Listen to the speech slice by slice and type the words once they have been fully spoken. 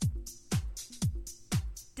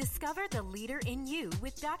Discover the leader in you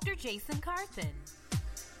with Dr. Jason Carthen.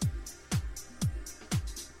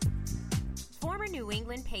 Former New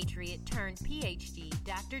England Patriot turned PhD,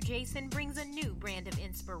 Dr. Jason brings a new brand of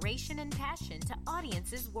inspiration and passion to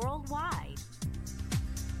audiences worldwide.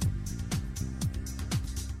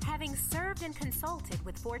 Having served and consulted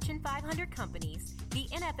with Fortune 500 companies, the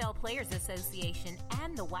NFL Players Association,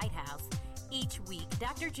 and the White House, each week,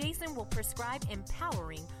 Dr. Jason will prescribe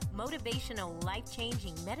empowering, motivational,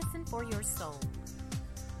 life-changing medicine for your soul.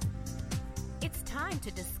 It's time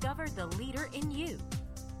to discover the leader in you.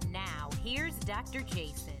 Now, here's Dr.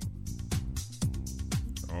 Jason.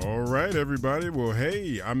 All right, everybody. Well,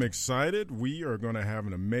 hey, I'm excited. We are going to have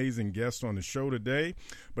an amazing guest on the show today,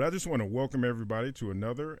 but I just want to welcome everybody to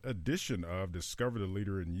another edition of Discover the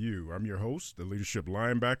Leader in You. I'm your host, the Leadership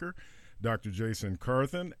Linebacker, Dr. Jason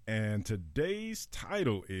Carthen, and today's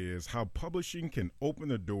title is How Publishing Can Open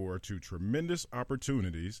the Door to Tremendous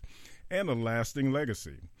Opportunities and a Lasting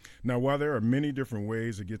Legacy. Now, while there are many different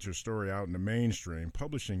ways to get your story out in the mainstream,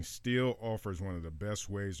 publishing still offers one of the best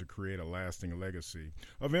ways to create a lasting legacy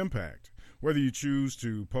of impact. Whether you choose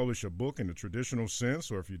to publish a book in the traditional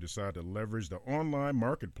sense or if you decide to leverage the online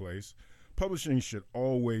marketplace, publishing should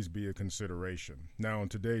always be a consideration. Now, on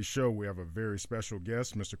today's show, we have a very special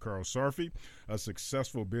guest, Mr. Carl Sarfy, a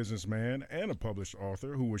successful businessman and a published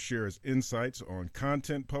author who will share his insights on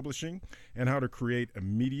content publishing and how to create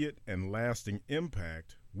immediate and lasting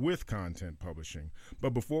impact with content publishing.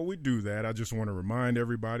 But before we do that, I just want to remind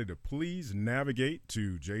everybody to please navigate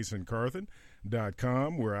to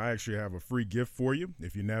jasoncarthen.com, where I actually have a free gift for you.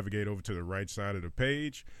 If you navigate over to the right side of the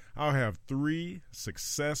page, I'll have 3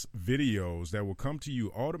 success videos that will come to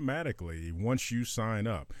you automatically once you sign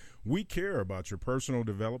up. We care about your personal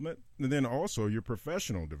development and then also your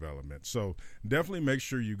professional development. So definitely make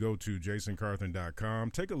sure you go to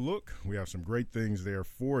jasoncarthen.com. Take a look. We have some great things there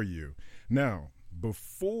for you. Now,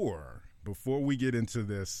 Before we get into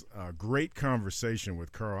this great conversation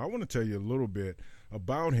with Carl, I want to tell you a little bit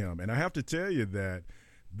about him. And I have to tell you that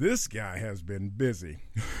this guy has been busy.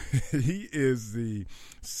 He is the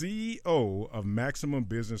CEO of Maximum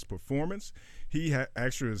Business Performance. He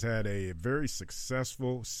actually has had a very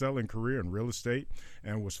successful selling career in real estate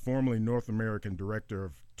and was formerly North American director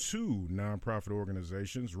of 2 nonprofit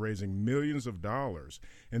organizations, raising millions of dollars.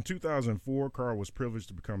 In 2004, Carl was privileged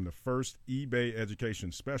to become the first eBay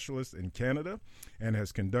education specialist in Canada and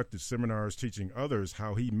has conducted seminars teaching others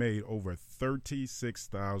how he made over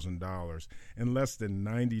 $36,000 in less than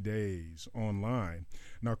 90 days online.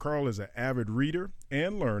 Now, Carl is an avid reader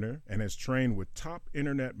and learner and has trained with top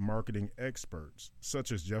internet marketing experts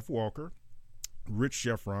such as Jeff Walker, Rich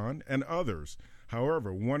Schefron, and others.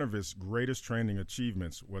 However, one of his greatest training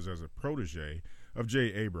achievements was as a protege of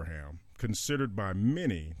Jay Abraham, considered by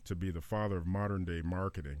many to be the father of modern-day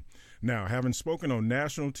marketing. Now, having spoken on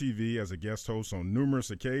national TV as a guest host on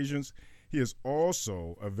numerous occasions, he is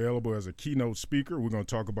also available as a keynote speaker. We're going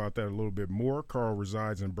to talk about that a little bit more. Carl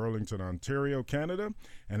resides in Burlington, Ontario, Canada,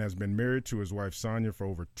 and has been married to his wife, Sonia, for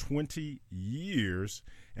over 20 years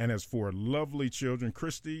and has 4 lovely children,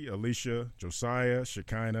 Christy, Alicia, Josiah,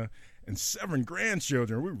 Shekinah, and 7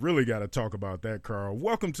 grandchildren. We really got to talk about that, Carl.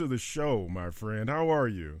 Welcome to the show, my friend. How are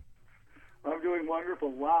you? I'm doing wonderful.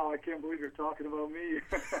 Wow, I can't believe you're talking about me.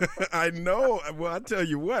 I know. Well, I tell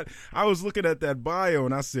you what, I was looking at that bio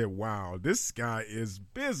and I said, wow, this guy is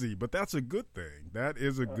busy, but that's a good thing. That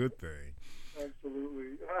is a good thing.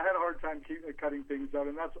 Absolutely. I had a hard time cutting things out,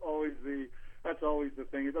 and that's always the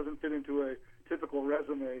thing. It doesn't fit into a typical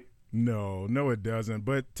resume. No, it doesn't.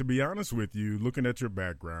 But to be honest with you, looking at your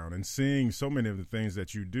background and seeing so many of the things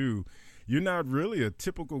that you do, you're not really a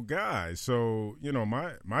typical guy. So,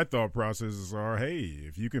 my thought processes are, hey,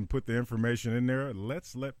 if you can put the information in there,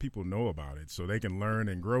 let's let people know about it so they can learn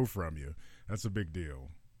and grow from you. That's a big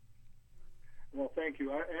deal. Well, thank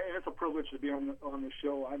you. And it's a privilege to be on the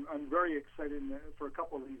show. I'm very excited for a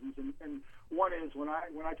couple of reasons. And one is when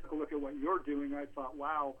I took a look at what you're doing, I thought,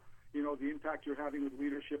 wow, the impact you're having with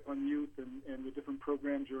leadership on youth and the different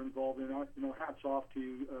programs you're involved in. Hats off to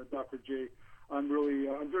you, Dr. J.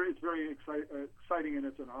 It's very exciting, and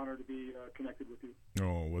it's an honor to be connected with you.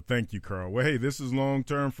 Oh, well, thank you, Carl. Well, hey, this is long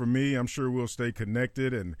term for me. I'm sure we'll stay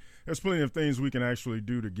connected, and there's plenty of things we can actually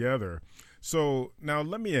do together. So now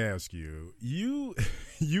let me ask you,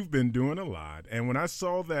 you've been doing a lot, and when I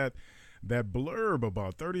saw that blurb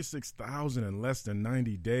about 36,000 in less than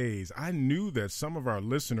 90 days, I knew that some of our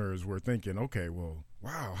listeners were thinking, okay, well,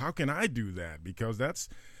 wow, how can I do that? Because that's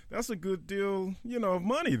a good deal, of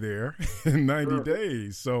money there in 90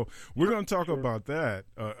 days. So we're going to talk about that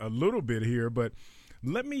a little bit here, but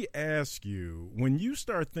let me ask you, when you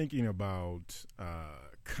start thinking about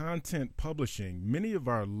content publishing. Many of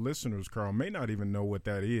our listeners, Carl, may not even know what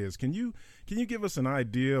that is. Can you give us an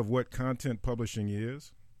idea of what content publishing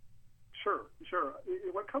is? Sure.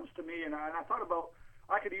 What comes to me, and I thought about,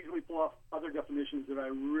 I could easily pull off other definitions that I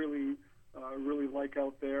really like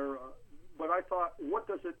out there, but I thought, what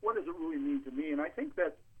does it really mean to me? And I think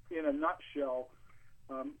that in a nutshell,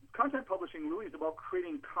 content publishing really is about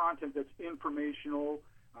creating content that's informational,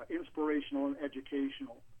 inspirational, and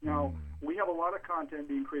educational. Now, we have a lot of content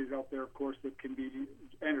being created out there, of course, that can be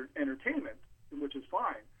entertainment, which is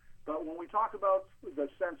fine. But when we talk about the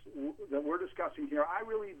sense that we're discussing here, I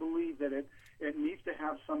really believe that it needs to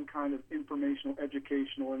have some kind of informational,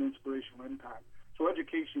 educational, and inspirational impact. So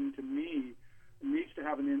education, to me, needs to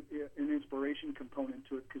have an inspiration component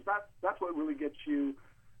to it, because that's what really gets you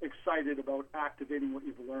excited about activating what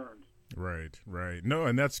you've learned. Right. No,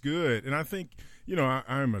 and that's good. And I think,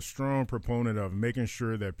 I'm a strong proponent of making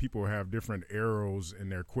sure that people have different arrows in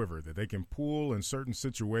their quiver that they can pull in certain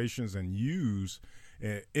situations and use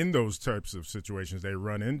in those types of situations they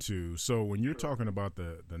run into. So when you're talking about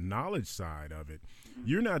the knowledge side of it,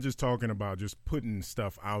 you're not just talking about just putting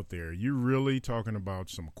stuff out there. You're really talking about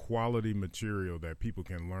some quality material that people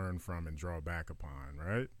can learn from and draw back upon,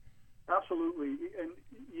 right? Absolutely. And,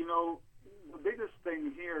 the biggest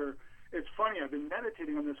thing here, it's funny, I've been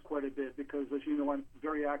meditating on this quite a bit because, as you know, I'm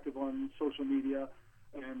very active on social media,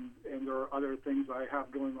 and there are other things I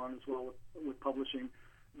have going on as well with publishing.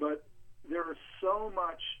 But there is so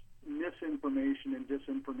much misinformation and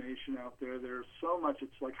disinformation out there. There's so much.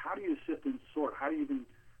 It's like, how do you sift and sort? How do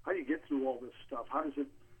you get through all this stuff? How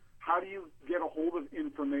do you get a hold of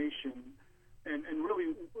information? And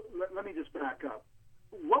really, let me just back up.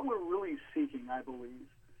 What we're really seeking, I believe,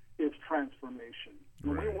 is transformation.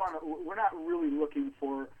 Right. We're not really looking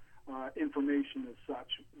for information as such,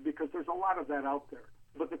 because there's a lot of that out there.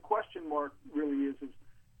 But the question mark really is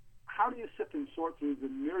how do you sift and sort through the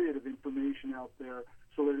myriad of information out there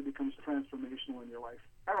so that it becomes transformational in your life?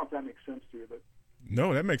 I don't know if that makes sense to you, but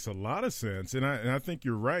no, that makes a lot of sense, and I think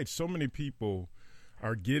you're right. So many people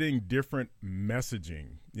are getting different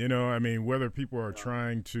messaging. Whether people are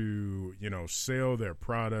trying to, sell their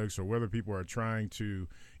products, or whether people are trying to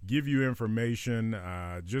give you information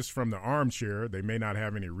just from the armchair. They may not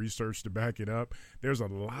have any research to back it up. There's a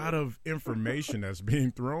lot of information that's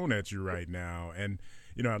being thrown at you right now. And,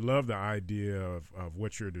 I love the idea of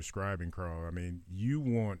what you're describing, Carl. You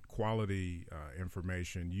want quality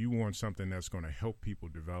information. You want something that's going to help people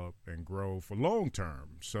develop and grow for long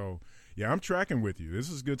term. So, yeah, I'm tracking with you. This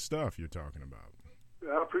is good stuff you're talking about.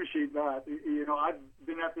 I appreciate that. I've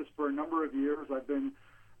been at this for a number of years.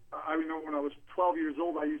 I remember when I was 12 years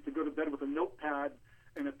old, I used to go to bed with a notepad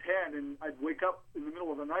and a pen, and I'd wake up in the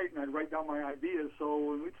middle of the night and I'd write down my ideas. So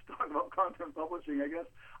when we talk about content publishing, I guess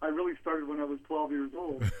I really started when I was 12 years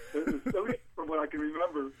old, at least from what I can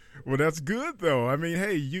remember. Well, that's good, though.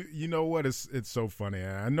 Hey, you know what? It's so funny.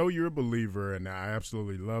 I know you're a believer, and I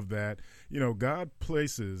absolutely love that. God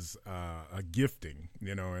places a gifting,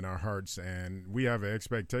 in our hearts, and we have an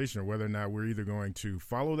expectation of whether or not we're either going to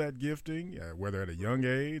follow that gifting, whether at a young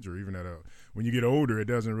age or even when you get older, it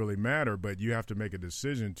doesn't really matter, but you have to make a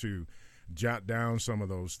decision to jot down some of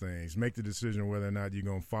those things, make the decision whether or not you're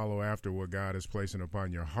going to follow after what God is placing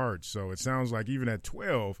upon your heart. So it sounds like even at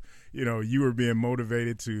 12, you were being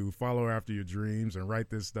motivated to follow after your dreams and write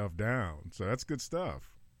this stuff down. So that's good stuff.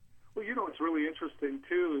 Well, it's really interesting,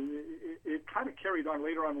 too. It kind of carried on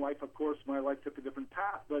later on in life. Of course, my life took a different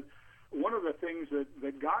path. But one of the things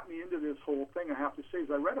that got me into this whole thing, I have to say, is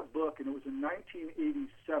I read a book, and it was in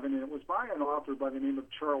 1987, and it was by an author by the name of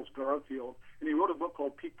Charles Garfield, and he wrote a book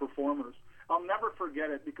called Peak Performers. I'll never forget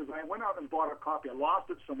it because I went out and bought a copy. I lost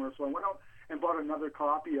it somewhere, so I went out and bought another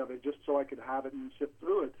copy of it just so I could have it and sift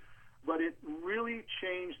through it. But it really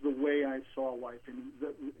changed the way I saw life. And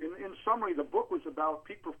in summary, the book was about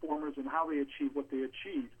peak performers and how they achieve what they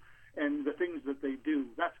achieve and the things that they do.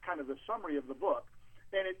 That's kind of the summary of the book.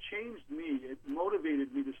 And it changed me. It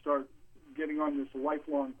motivated me to start getting on this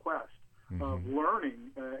lifelong quest of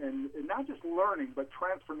learning, and not just learning, but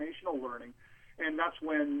transformational learning. And that's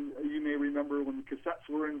when, you may remember, when cassettes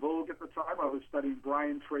were in vogue at the time, I was studying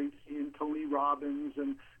Brian Tracy and Tony Robbins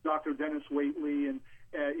and Dr. Dennis Waitley and,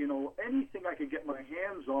 anything I could get my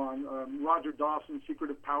hands on, Roger Dawson's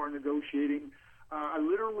Secret of Power Negotiating. I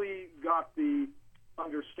literally got the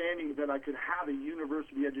understanding that I could have a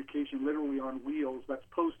university education literally on wheels. That's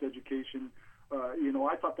post-education.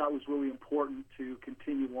 I thought that was really important to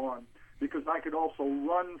continue on because I could also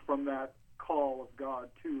run from that call of God,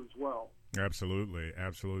 too, as well. Absolutely,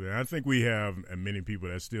 absolutely. I think we have many people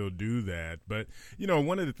that still do that. But, you know,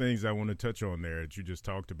 one of the things I want to touch on there that you just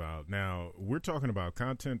talked about, now we're talking about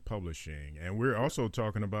content publishing, and we're also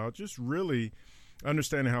talking about just really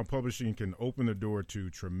understanding how publishing can open the door to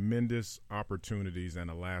tremendous opportunities and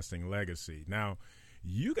a lasting legacy. Now,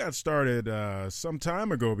 you got started some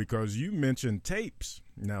time ago because you mentioned tapes.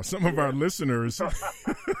 Now, some of our listeners,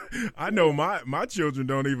 I know my children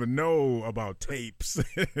don't even know about tapes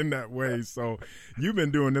in that way. So you've been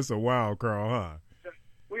doing this a while, Carl, huh?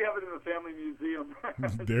 We have it in the family museum.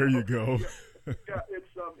 There you go. Yeah, it's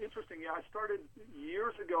interesting. Yeah, I started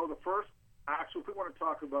years ago. The first, actually, if we want to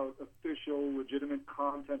talk about official, legitimate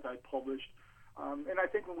content I published, and I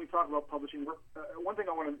think when we talk about publishing, one thing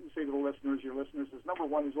I want to say to your listeners, is number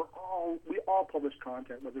one is we all publish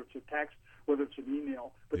content, whether it's a text, whether it's an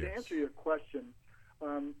email. But yes. To answer your question,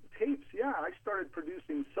 tapes, yeah, I started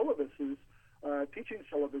producing syllabuses, teaching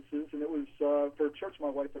syllabuses, and it was for a church my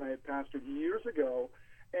wife and I had pastored years ago.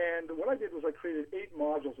 And what I did was I created 8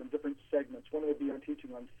 modules in different segments. One would be on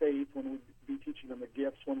teaching on faith, one would be teaching on the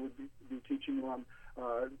gifts, one would be teaching on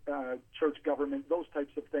church government, those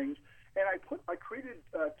types of things. And I created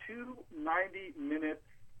 2 90-minute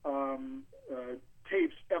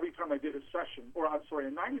tapes every time I did a session, or I'm sorry,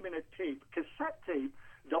 a 90-minute tape, cassette tape,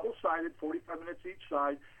 double-sided, 45 minutes each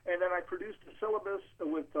side, and then I produced a syllabus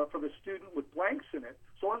for the student with blanks in it.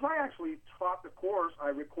 So as I actually taught the course, I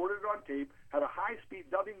recorded it on tape, had a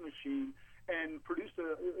high-speed dubbing machine, and produced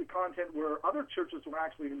a content where other churches were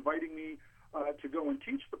actually inviting me to go and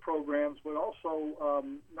teach the programs, but also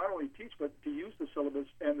not only teach, but to use the syllabus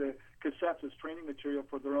and the cassettes as training material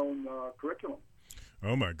for their own curriculum.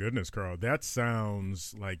 Oh, my goodness, Carl. That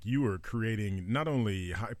sounds like you were creating not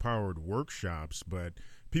only high-powered workshops, but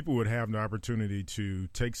people would have the opportunity to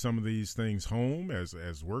take some of these things home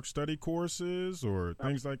as work study courses or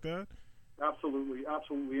things like that? Absolutely,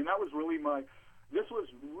 absolutely. And that was really this was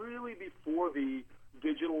really before the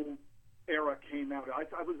digital era came out.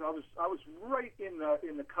 I was right in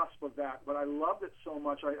the cusp of that, but I loved it so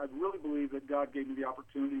much. I really believe that God gave me the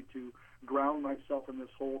opportunity to ground myself in this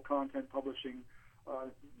whole content publishing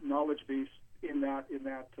knowledge base in that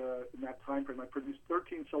time frame. I produced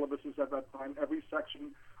 13 syllabuses at that time. Every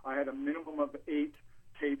section I had a minimum of 8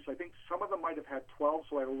 tapes. I think some of them might have had 12,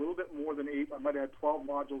 so I had a little bit more than 8. I might have had 12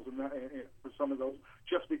 modules for some of those,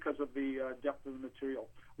 just because of the depth of the material.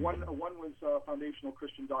 One was foundational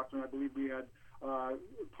Christian doctrine. I believe we had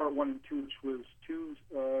part 1 and 2, which was two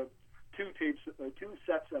tapes, 2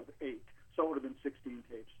 sets of 8. So it would have been 16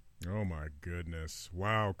 tapes. Oh, my goodness.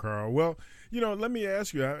 Wow, Carl. Well, let me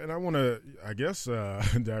ask you, and I want to, I guess,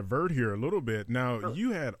 divert here a little bit. Now, Sure.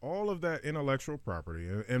 You had all of that intellectual property,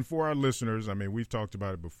 and for our listeners, I mean, we've talked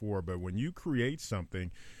about it before, but when you create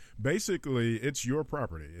something, basically it's your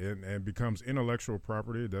property and becomes intellectual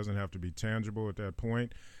property. It doesn't have to be tangible at that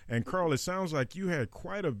point. And, Carl, it sounds like you had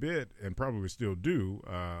quite a bit, and probably still do,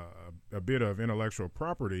 a bit of intellectual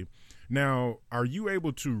property. Now, are you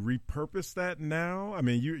able to repurpose that now? I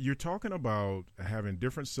mean, you're talking about having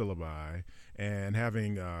different syllabi and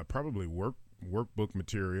having probably workbook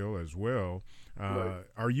material as well. Right.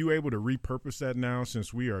 Are you able to repurpose that now,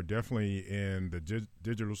 since we are definitely in the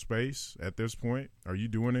digital space at this point? Are you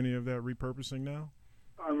doing any of that repurposing now?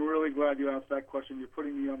 I'm really glad you asked that question. You're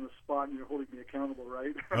putting me on the spot and you're holding me accountable,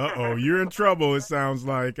 right? Uh-oh, you're in trouble, it sounds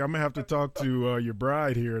like. I'm going to have to talk to your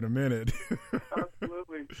bride here in a minute.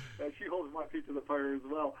 Absolutely. She holds my feet to the fire as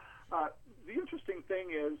well. The interesting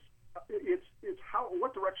thing is, it's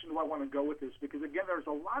what direction do I want to go with this? Because, again, there's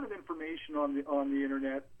a lot of information on the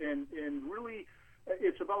internet, and really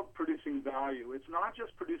it's about producing value. It's not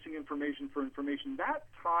just producing information for information. That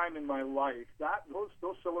time in my life, those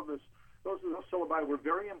syllabi were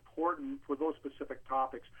very important for those specific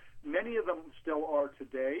topics. Many of them still are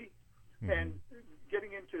today. Mm-hmm. And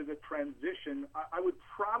getting into the transition, I would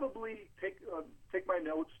probably take my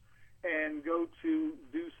notes and go to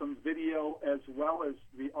do some video as well as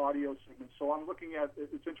the audio segment. So I'm looking at,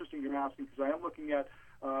 it's interesting you're asking, because I am looking at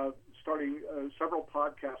starting several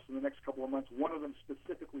podcasts in the next couple of months, one of them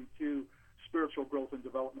specifically to spiritual growth and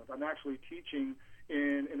development. I'm actually teaching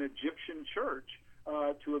in an Egyptian church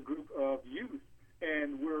to a group of youth,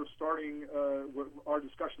 and we're starting, our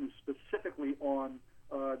discussion is specifically on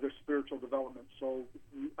their spiritual development. So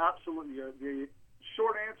absolutely, the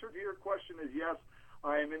short answer to your question is yes,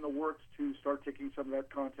 I am in the works to start taking some of that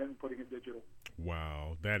content and putting it digital.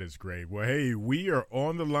 Wow, that is great. Well, hey, we are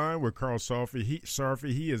on the line with Carl Sarfy.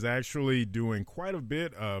 He is actually doing quite a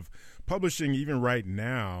bit of publishing even right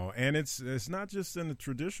now, and it's not just in the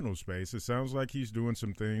traditional space. It sounds like he's doing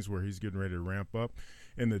some things where he's getting ready to ramp up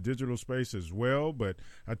in the digital space as well. But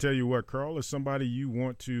I tell you what, Carl is somebody you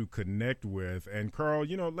want to connect with. And Carl,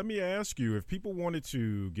 let me ask you, if people wanted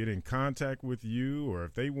to get in contact with you, or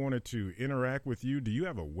if they wanted to interact with you, do you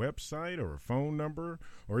have a website or a phone number,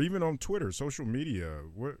 or even on Twitter, social media?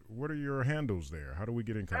 What are your handles there? How do we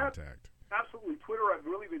get in contact? Absolutely. Twitter, I've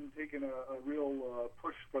really been taking a real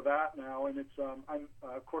push for that now. And it's,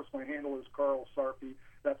 of course, my handle is Carl Sarfy.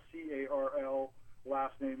 That's C-A-R-L.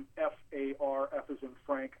 Last name F-A-R, F as in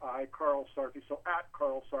Frank, I, Carl Sarfy. So at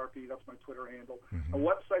Carl Sarfy, that's my Twitter handle. Mm-hmm. Our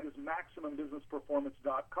website is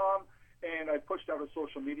MaximumBusinessPerformance.com, and I pushed out a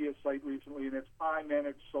social media site recently, and it's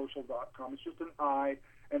iManageSocial.com. It's just an I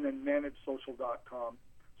and then ManageSocial.com.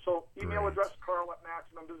 So email address, Carl at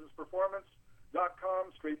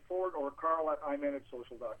MaximumBusinessPerformance.com, straightforward, or Carl at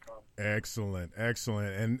iManageSocial.com. Excellent.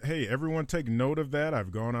 And hey, everyone take note of that.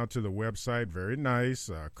 I've gone out to the website. Very nice,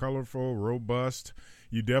 colorful, robust.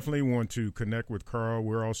 You definitely want to connect with Carl.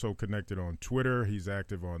 We're also connected on Twitter. He's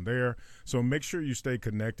active on there. So make sure you stay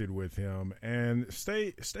connected with him, and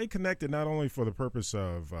stay connected not only for the purpose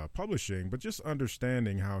of publishing, but just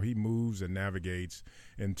understanding how he moves and navigates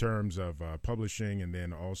in terms of publishing and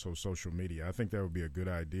then also social media. I think that would be a good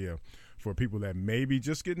idea for people that may be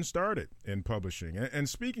just getting started in publishing. And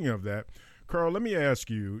speaking of that, Carl, let me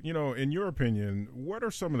ask you, in your opinion, what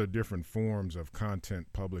are some of the different forms of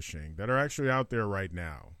content publishing that are actually out there right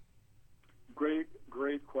now? Great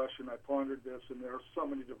question. I pondered this, and there are so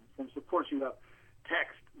many different forms. Of course, you have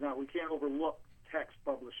text. Now, we can't overlook text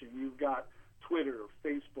publishing. You've got Twitter,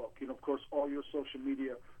 Facebook, of course, all your social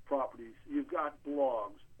media properties. You've got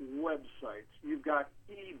blogs, websites. You've got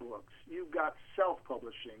ebooks. You've got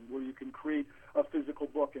self-publishing, where you can create a physical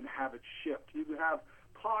book and have it shipped. You have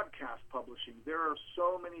podcast publishing. There are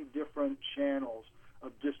so many different channels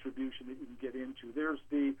of distribution that you can get into. There's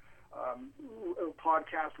the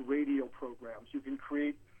podcast radio programs. You can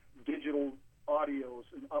create digital audios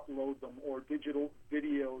and upload them, or digital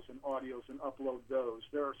videos and audios and upload those.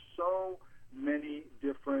 There are so many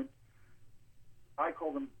different, I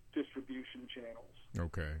call them distribution channels.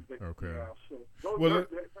 Okay. Well,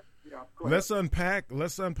 let's unpack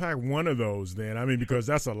one of those then. I mean, because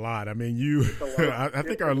that's a lot. I mean, I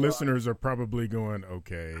think our listeners are probably going,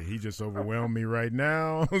 okay, he just overwhelmed me right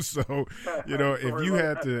now. So, if you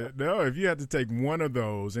had to take one of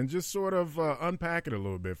those and just sort of unpack it a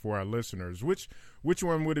little bit for our listeners, which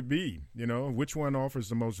one would it be? Which one offers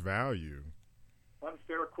the most value?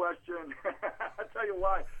 Unfair question. I'll tell you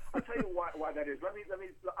why that is. Let me.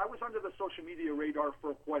 I was under the social media radar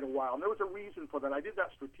for quite a while, and there was a reason for that. I did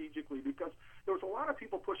that strategically because there was a lot of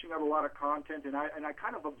people pushing out a lot of content, and I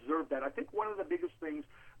kind of observed that. I think one of the biggest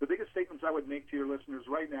statements I would make to your listeners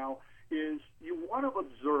right now is you want to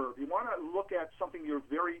observe. You want to look at something you're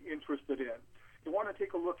very interested in. You want to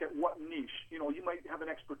take a look at what niche. You might have an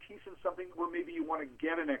expertise in something, or maybe you want to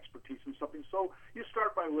get an expertise in something. So you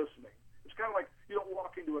start by listening. It's kind of like you don't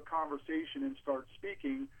walk into a conversation and start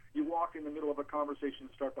speaking. You walk in the middle of a conversation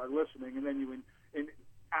and start by listening, and then you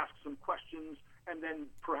ask some questions, and then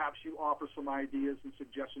perhaps you offer some ideas and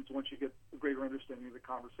suggestions once you get a greater understanding of the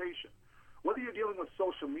conversation. Whether you're dealing with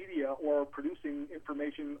social media or producing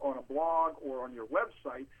information on a blog or on your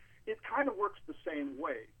website, it kind of works the same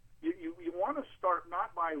way. You want to start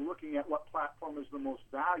not by looking at what platform is the most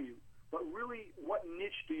value, but really what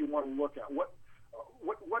niche do you want to look at? What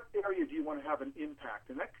area do you want to have an impact?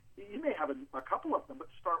 And that, you may have a couple of them, but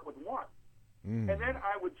start with one. And then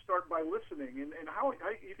I would start by listening, and how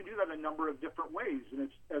you can do that in a number of different ways. And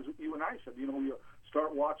it's, as you and I said, you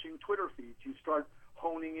start watching Twitter feeds. You start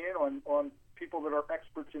honing in on people that are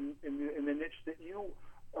experts in the niche that you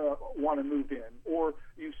want to move in, or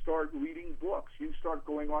you start reading books. You start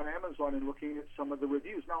going on Amazon and looking at some of the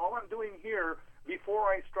reviews. Now, all I'm doing here,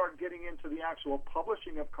 before I start getting into the actual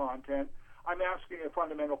publishing of content, I'm asking a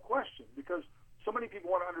fundamental question, because so many people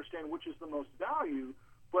want to understand which is the most value,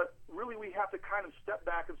 but really we have to kind of step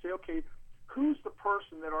back and say, okay, who's the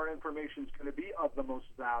person that our information is going to be of the most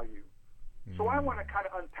value? So I want to kind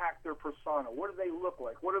of unpack their persona. What do they look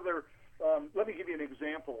like? What are their let me give you an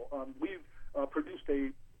example. We've produced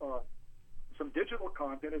some digital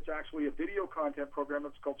content. It's actually a video content program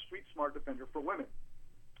that's called Street Smart Defender for Women.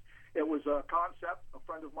 It was a concept. A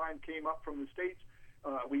friend of mine came up from the States.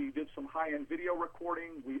 We did some high-end video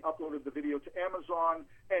recording. We uploaded the video to Amazon,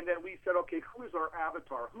 and then we said, okay, who is our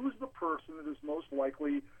avatar? Who's the person that is most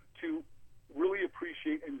likely to really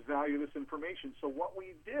appreciate and value this information? So what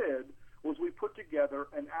we did was we put together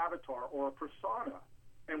an avatar or a persona,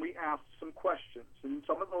 and we asked some questions. And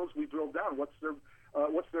some of those we drilled down. What's their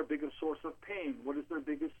What's their biggest source of pain? What is their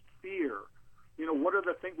biggest fear? What are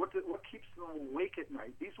the things? What keeps them awake at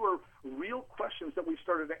night? These were real questions that we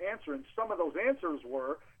started to answer, and some of those answers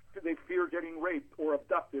were they fear getting raped or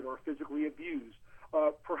abducted or physically abused.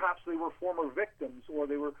 Perhaps they were former victims, or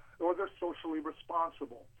they're socially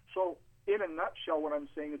responsible. So, in a nutshell, what I'm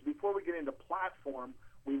saying is, before we get into platform,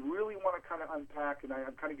 we really want to kind of unpack, and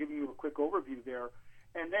I'm kind of giving you a quick overview there.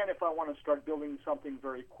 And then, if I want to start building something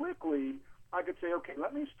very quickly, I could say, okay,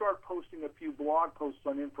 let me start posting a few blog posts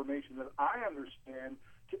on information that I understand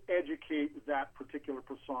to educate that particular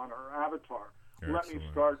persona or avatar. Excellent. Let me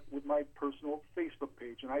start with my personal Facebook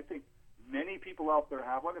page. And I think many people out there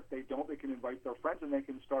have one. If they don't, they can invite their friends and they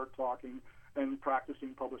can start talking and practicing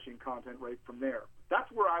publishing content right from there.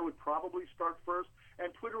 That's where I would probably start first.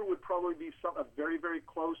 And Twitter would probably be a very, very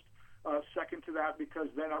close second to that, because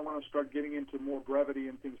then I want to start getting into more brevity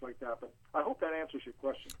and things like that. But I hope that answers your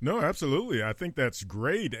question. No, absolutely. I think that's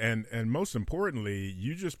great. And most importantly,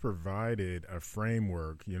 you just provided a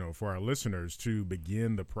framework, for our listeners to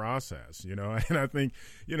begin the process, and I think,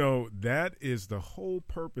 that is the whole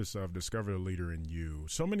purpose of Discover the Leader in You.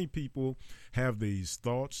 So many people have these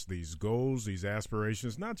thoughts, these goals, these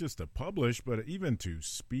aspirations, not just to publish, but even to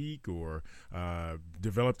speak or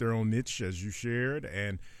develop their own niche, as you shared.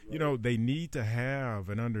 And, they need to have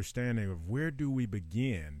an understanding of where do we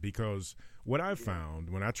begin, because what I found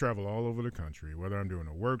when I travel all over the country, whether I'm doing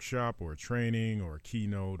a workshop or a training or a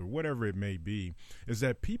keynote or whatever it may be, is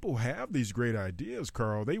that people have these great ideas,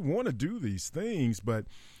 Carl. They want to do these things, but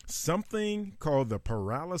something called the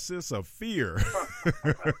paralysis of fear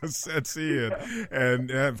sets in. And,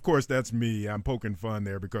 of course, that's me. I'm poking fun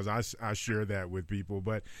there because I share that with people.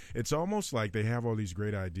 But it's almost like they have all these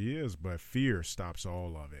great ideas, but fear stops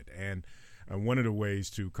all of it. And one of the ways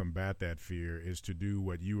to combat that fear is to do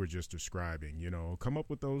what you were just describing, come up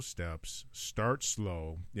with those steps, start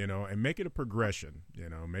slow, and make it a progression,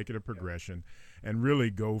 and really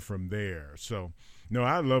go from there. So, no,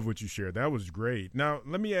 I love what you shared. That was great. Now,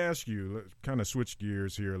 let me ask you, let's kind of switch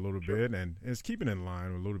gears here a little bit, and it's keeping in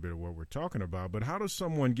line with a little bit of what we're talking about, but how does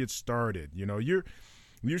someone get started?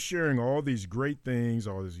 You're sharing all these great things,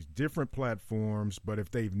 all these different platforms, but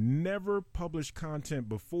if they've never published content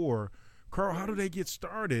before, Carl, how do they get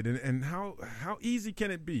started, and how easy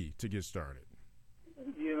can it be to get started?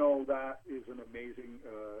 That is an amazing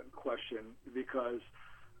question, because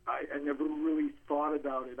I never really thought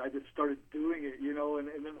about it. I just started doing it, and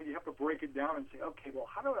then when you have to break it down and say, okay, well,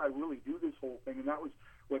 how do I really do this whole thing? And that was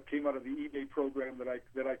what came out of the eBay program that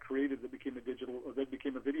I created that became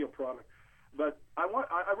a video product. But I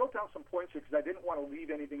wrote down some points here because I didn't want to leave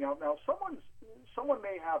anything out. Now, someone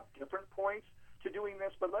may have different points to doing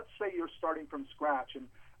this, but let's say you're starting from scratch. And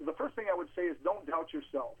the first thing I would say is don't doubt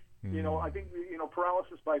yourself. I think,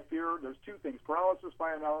 paralysis by fear, there's two things: paralysis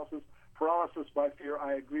by analysis, paralysis by fear.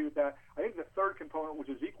 I agree with that. I think the third component, which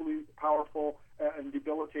is equally powerful and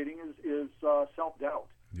debilitating, is self-doubt.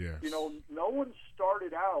 Yes. No one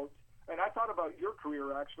started out, and I thought about your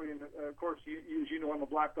career, actually, and of course, as you know, I'm a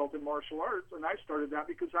black belt in martial arts, and I started that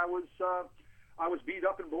because I was beat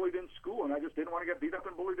up and bullied in school, and I just didn't want to get beat up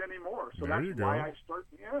and bullied anymore. So that's why I started.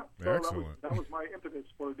 Yeah, so excellent. That was my impetus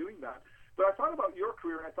for doing that. But I thought about your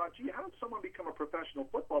career, and I thought, gee, how did someone become a professional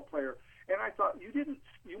football player? And I thought,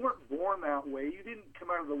 you weren't born that way. You didn't come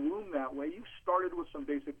out of the womb that way. You started with some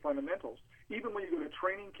basic fundamentals. Even when you go to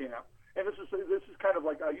training camp, and this is kind of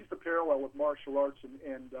like, I use the parallel with martial arts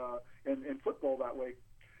and football that way,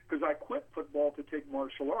 because I quit football to take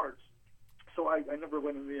martial arts. So I never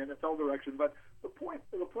went in the NFL direction. But the point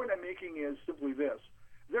I'm making is simply this: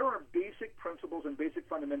 there are basic principles and basic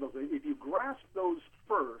fundamentals. If you grasp those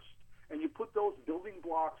first, and you put those building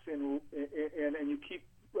blocks in, and you keep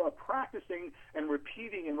practicing and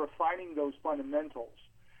repeating and refining those fundamentals,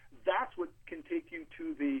 that's what can take you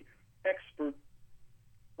to the expert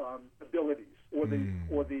abilities, or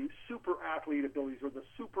the super athlete abilities, or the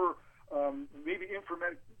super maybe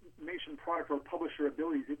information product or publisher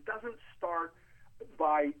abilities. It doesn't start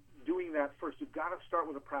by doing that first. You've got to start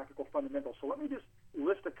with a practical fundamental. So let me just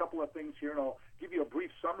list a couple of things here, and I'll give you a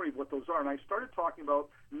brief summary of what those are. And I started talking about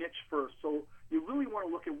niche first. So you really want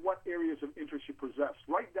to look at what areas of interest you possess.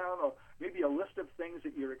 Write down maybe a list of things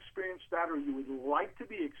that you're experienced at, or you would like to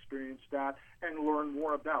be experienced at, and learn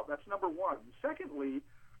more about. That's number one. Secondly,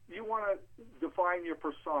 you want to define your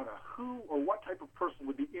persona. Who or what type of person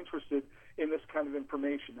would be interested in this kind of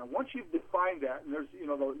information? Now, once you've defined that, and there's,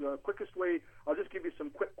 the quickest way, I'll just give you some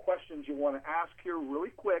quick questions you want to ask here really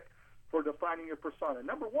quick for defining your persona.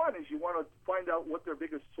 Number one is you want to find out what their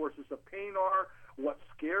biggest sources of pain are, what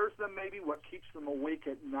scares them maybe, what keeps them awake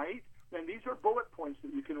at night. And these are bullet points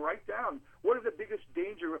that you can write down. What are the biggest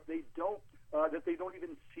danger if they don't that they don't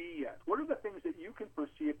even see yet? What are the things that you can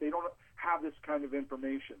foresee if they don't have this kind of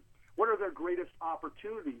information? What are their greatest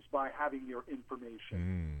opportunities by having your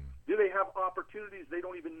information? Do they have opportunities they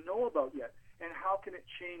don't even know about yet? And how can it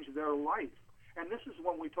change their life? And this is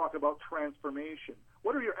when we talk about transformation.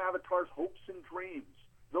 What are your avatar's hopes and dreams?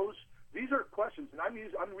 These are questions, and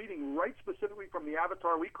I'm reading right specifically from the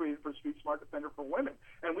avatar we created for Street Smart Defender for Women,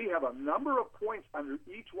 and we have a number of points under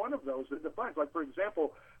each one of those that defines. Like, for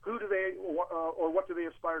example, who do they or what do they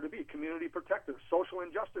aspire to be? Community protector, social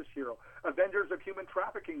injustice hero, avengers of human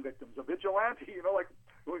trafficking victims, a vigilante. Like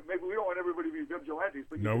maybe we don't want everybody to be vigilantes,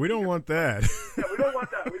 but no, we don't want that. Yeah, we don't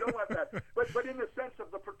want that. We don't want that. But in the sense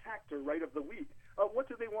of the protector, right, of the weak, what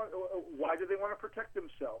do they want? Why do they want to protect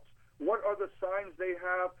themselves? What are the signs they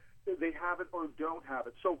have? They have it or don't have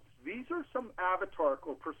it. So these are some avatar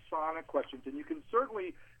or persona questions, and you can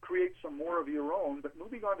certainly create some more of your own. But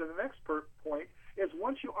moving on to the next point is,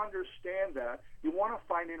 once you understand that, you want to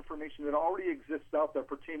find information that already exists out there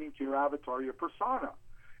pertaining to your avatar, your persona.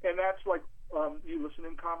 And that's like you listen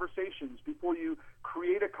in conversations before you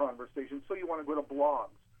create a conversation. So you want to go to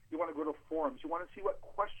blogs. You want to go to forums. You want to see what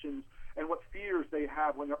questions and what fears they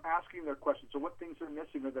have when they're asking their questions, or what things are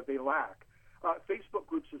missing or that they lack. Facebook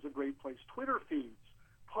groups is a great place. Twitter feeds,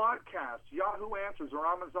 podcasts, Yahoo Answers, or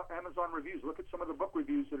Amazon reviews. Look at some of the book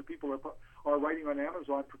reviews that people are writing on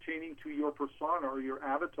Amazon pertaining to your persona or your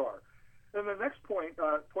avatar. And the next point,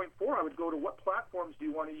 point 4, I would go to what platforms do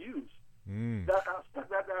you want to use? That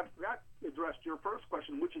addressed your first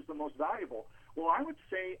question, which is the most valuable. Well, I would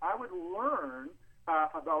say I would learn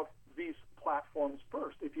about these platforms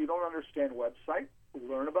first. If you don't understand website,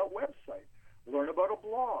 learn about website. Learn about a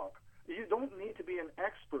blog. You don't need to be an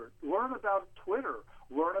expert. Learn about Twitter.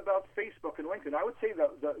 Learn about Facebook and LinkedIn. I would say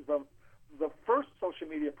the first social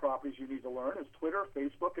media properties you need to learn is Twitter,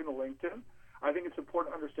 Facebook, and LinkedIn. I think it's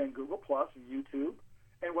important to understand Google Plus and YouTube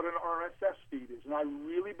and what an RSS feed is. And I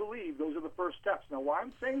really believe those are the first steps. Now, why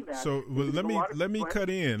I'm saying that... So let me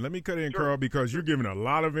cut in. Let me cut in, sure, Carl, because you're giving a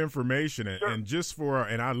lot of information. And, sure, and just for,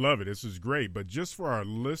 and I love it, this is great, but just for our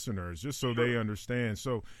listeners, just so, sure, they understand.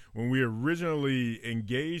 So when we originally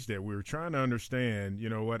engaged that, we were trying to understand,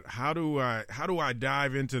 how do I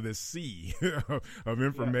dive into the sea of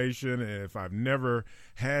information, yeah, if I've never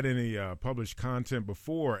had any published content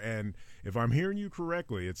before? And if I'm hearing you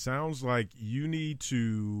correctly, it sounds like you need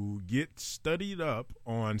to get studied up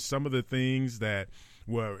on some of the things that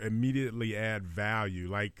will immediately add value,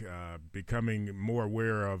 like becoming more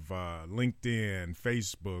aware of LinkedIn,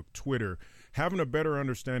 Facebook, Twitter. Having a better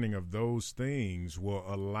understanding of those things will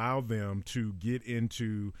allow them to get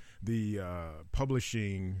into the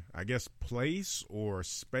publishing, I guess, place or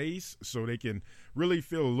space, so they can really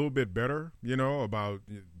feel a little bit better, about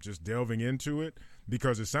just delving into it,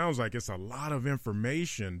 because it sounds like it's a lot of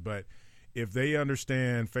information. But if they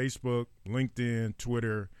understand Facebook, LinkedIn,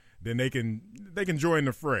 Twitter, then they can join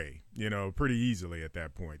the fray, pretty easily at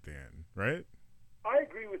that point then, right? I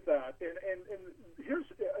agree with that. And here's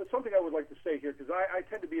something I would like to say here, because I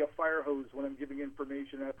tend to be a fire hose when I'm giving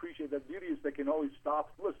information. I appreciate that. Beauty is they can always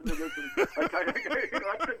stop, listen to this.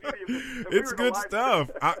 It's good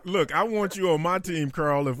stuff. Look, I want you on my team,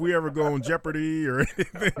 Carl, if we ever go on Jeopardy or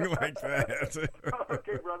anything like that.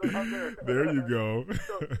 Okay, brother, I'm there. There you go.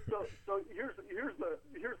 So here's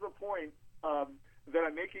the point that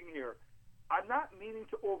I'm making here. I'm not meaning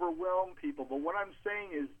to overwhelm people, but what I'm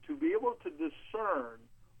saying is to be able to discern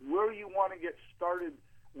where you want to get started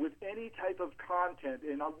with any type of content.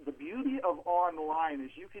 And the beauty of online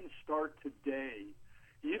is you can start today.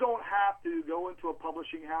 You don't have to go into a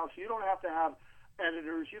publishing house. You don't have to have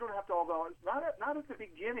editors. You don't have to not at the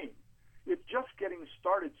beginning. It's just getting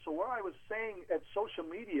started. So what I was saying at social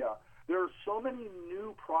media, there are so many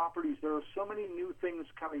new properties. There are so many new things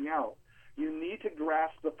coming out. You need to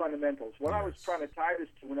grasp the fundamentals. What I was trying to tie this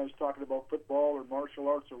to when I was talking about football or martial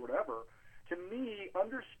arts or whatever, to me,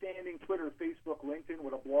 understanding Twitter, Facebook, LinkedIn,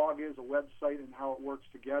 what a blog is, a website, and how it works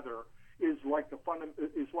together is like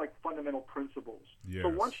fundamental principles. Yes. So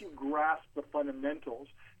once you grasp the fundamentals,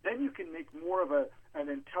 then you can make more of an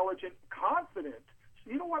intelligent, confident.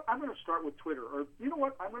 You know what? I'm going to start with Twitter, or you know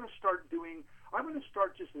what? I'm going to start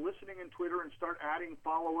just listening in Twitter and start adding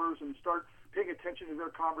followers and start paying attention to their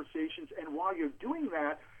conversations. And while you're doing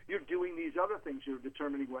that, you're doing these other things. You're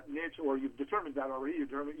determining what niche, or you've determined that already. You've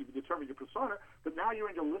determined your persona, but now you're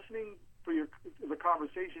into listening for the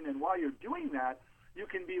conversation. And while you're doing that, you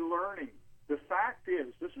can be learning. The fact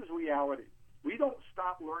is, this is reality. We don't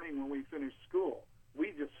stop learning when we finish school.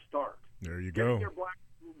 We just start. There you go.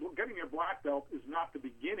 Getting your black belt is not the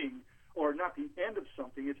beginning or not the end of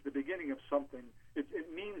something, it's the beginning of something. It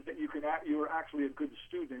means that you're actually a good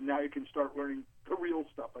student, and now you can start learning the real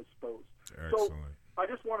stuff, I suppose. Excellent. So I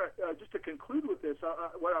just want to, just to conclude with this,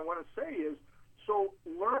 what I want to say is, so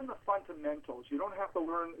learn the fundamentals. You don't have to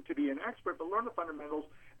learn to be an expert, but learn the fundamentals,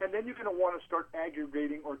 and then you're going to want to start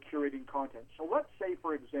aggregating or curating content. So let's say,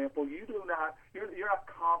 for example, you're not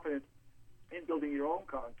confident in building your own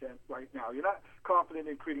content right now. You're not confident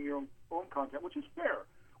in creating your own content, which is fair.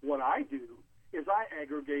 What I do is I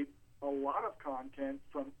aggregate a lot of content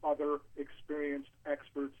from other experienced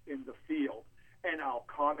experts in the field, and I'll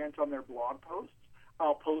comment on their blog posts.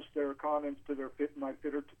 I'll post their comments to my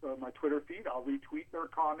Twitter feed. I'll retweet their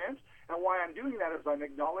comments. And why I'm doing that is I'm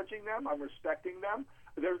acknowledging them. I'm respecting them.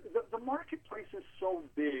 The marketplace is so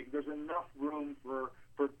big. There's enough room for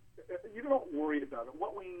you don't worry about it.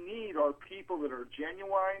 What we need are people that are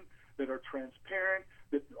genuine, that are transparent,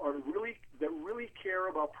 that really care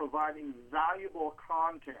about providing valuable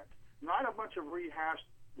content, not a bunch of rehashed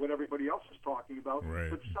what everybody else is talking about, right,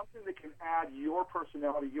 but something that can add your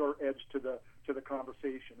personality, your edge to the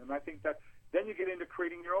conversation. And I think that then you get into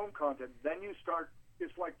creating your own content. Then you start.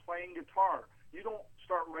 It's like playing guitar. You don't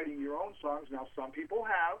start writing your own songs. Now, some people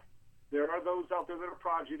have. There are those out there that are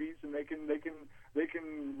prodigies, and they can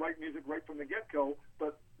write music right from the get-go.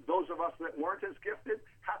 But those of us that weren't as gifted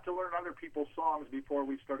had to learn other people's songs before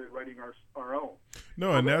we started writing our own.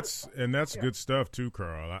 No, and that's good stuff too,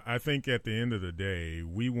 Carl. I think at the end of the day,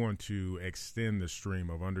 we want to extend the stream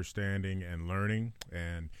of understanding and learning.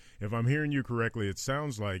 And if I'm hearing you correctly, it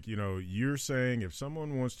sounds like, you're saying if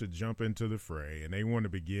someone wants to jump into the fray and they want to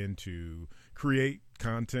begin to create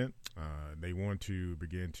content, they want to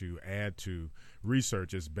begin to add to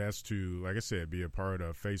research, it's best to, like I said, be a part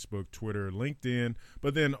of Facebook, Twitter, LinkedIn,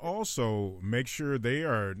 but then also make sure they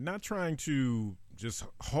are not trying to just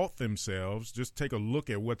halt themselves, just take a look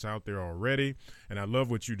at what's out there already. And I love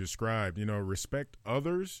what you described, respect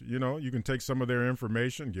others. You can take some of their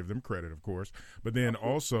information, give them credit, of course, but then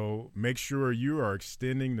also make sure you are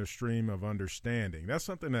extending the stream of understanding. That's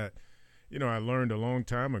something that, I learned a long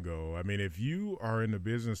time ago. I mean, if you are in the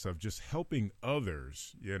business of just helping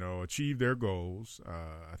others, achieve their goals,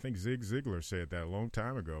 I think Zig Ziglar said that a long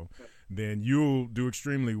time ago, then you'll do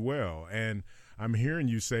extremely well. And I'm hearing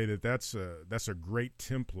you say that that's a great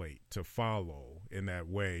template to follow in that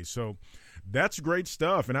way. So that's great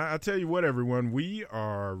stuff. And I tell you what, everyone, we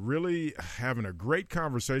are really having a great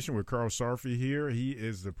conversation with Carl Sarfy here. He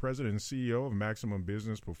is the president and CEO of Maximum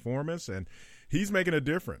Business Performance, and he's making a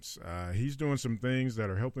difference. He's doing some things that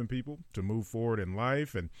are helping people to move forward in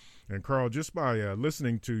life. And Carl, just by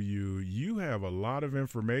listening to you, you have a lot of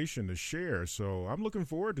information to share. So I'm looking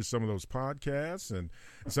forward to some of those podcasts and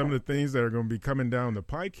some of the things that are going to be coming down the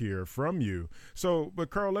pike here from you. So, but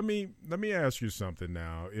Carl, let me ask you something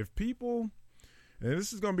now. If people, and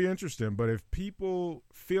this is going to be interesting, but if people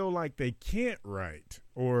feel like they can't write,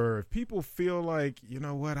 or if people feel like,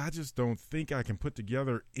 I just don't think I can put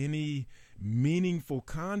together any meaningful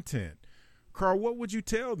content, Carl, what would you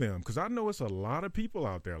tell them? Because I know it's a lot of people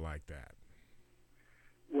out there like that.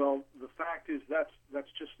 Well, the fact is that's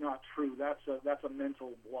just not true. That's a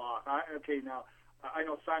mental block. Now, I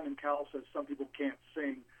know Simon Cowell says some people can't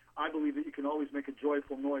sing. I believe that you can always make a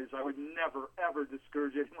joyful noise. I would never, ever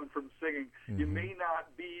discourage anyone from singing. Mm-hmm. You may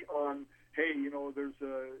not be on, there's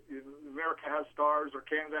America has stars or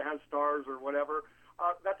Canada has stars or whatever.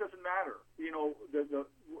 That doesn't matter.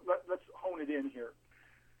 Let's hone it in here.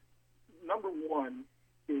 Number one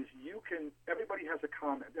is everybody has a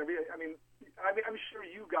comment. I'm sure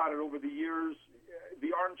you got it over the years.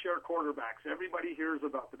 The armchair quarterbacks, everybody hears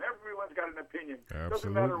about them. Everyone's got an opinion. Absolutely.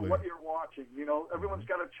 Doesn't matter what you're watching. Everyone's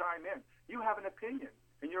got to chime in. You have an opinion,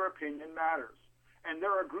 and your opinion matters. And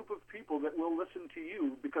there are a group of people that will listen to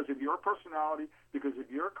you because of your personality, because of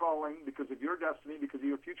your calling, because of your destiny, because of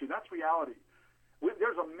your future. That's reality.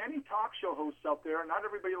 There's many talk show hosts out there. Not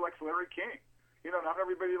everybody likes Larry King. Not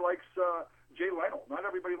everybody likes Jay Leno. Not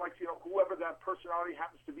everybody likes, whoever that personality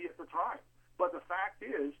happens to be at the time. But the fact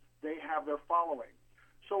is, they have their following.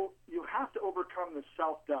 So you have to overcome the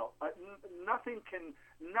self-doubt. Nothing can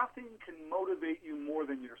motivate you more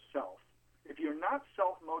than yourself. If you're not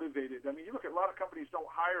self-motivated, you look at a lot of companies don't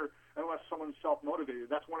hire unless someone's self-motivated.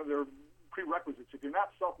 That's one of their prerequisites. If you're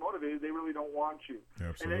not self-motivated, they really don't want you.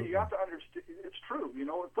 Absolutely. And then you have to understand, it's true, in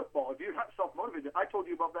football, if you're not self-motivated, I told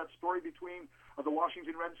you about that story between the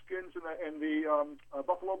Washington Redskins and the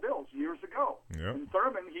Buffalo Bills years ago. Yep. And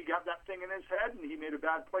Thurman, he got that thing in his head, and he made a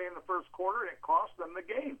bad play in the first quarter, and it cost them the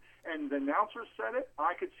game. And the announcer said it.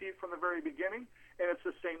 I could see it from the very beginning, and it's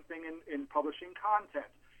the same thing in publishing content.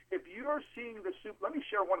 if you're seeing the soup, let me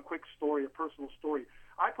share one quick story, a personal story.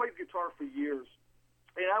 I played guitar for years,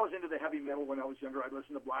 and I was into the heavy metal when I was younger. I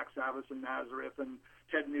listened to Black Sabbath and Nazareth and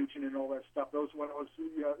Ted Nugent and all that stuff. Those when I was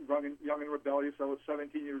young and rebellious. I was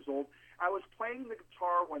 17 years old. I was playing the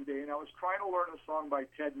guitar one day, and I was trying to learn a song by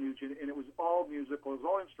Ted Nugent, and it was all musical. It was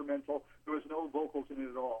all instrumental. There was no vocals in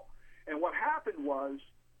it at all. And what happened was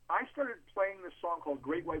I started playing this song called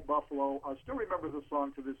Great White Buffalo. I still remember the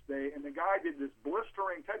song to this day, and the guy did this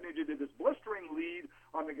Ted Nugent did this blistering lead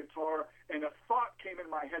on the guitar, and a thought came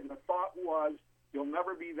in my head, and the thought was, you'll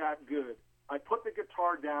never be that good. I put the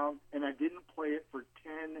guitar down, and I didn't play it for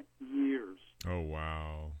 10 years. Oh,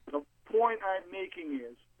 wow. The point I'm making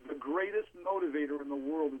is the greatest motivator in the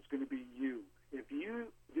world is going to be you. If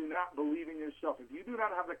you do not believe in yourself, if you do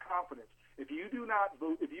not have the confidence, if you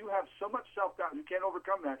have so much self-doubt, you can't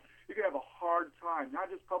overcome that, you're going to have a hard time,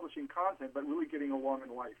 not just publishing content, but really getting along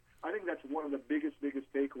in life. I think that's one of the biggest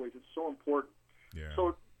takeaways. It's so important. Yeah.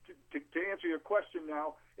 So to answer your question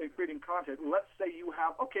now in creating content, let's say you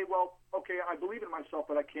have, I believe in myself,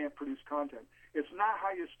 but I can't produce content. It's not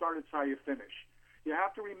how you start, it's how you finish. You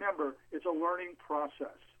have to remember it's a learning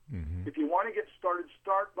process. Mm-hmm. If you want to get started,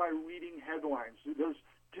 start by reading headlines. There's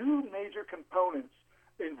two major components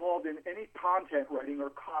involved in any content writing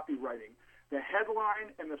or copywriting: the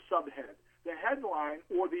headline and the subhead. The headline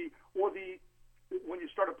or the when you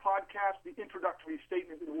start a podcast, the introductory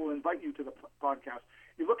statement that will invite you to the podcast.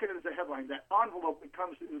 You look at it as a headline. That envelope that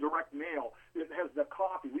comes in direct mail that has the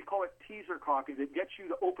copy. We call it teaser copy that gets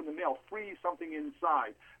you to open the mail, free something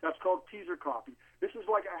inside. That's called teaser copy. This is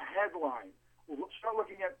like a headline. Start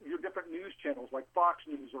looking at your different news channels like Fox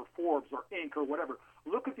News or Forbes or Inc. or whatever.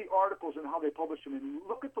 Look at the articles and how they publish them, and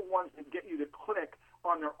look at the ones that get you to click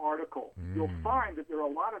on their article. You'll find that there are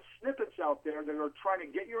a lot of snippets out there that are trying to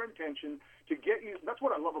get your attention, to get you. That's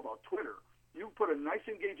what I love about Twitter. You put a nice,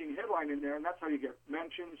 engaging headline in there, and that's how you get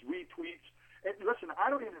mentions, retweets. And listen, I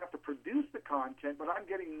don't even have to produce the content, but I'm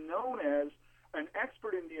getting known as an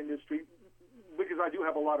expert in the industry because I do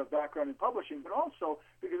have a lot of background in publishing, but also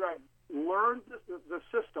because I've learned the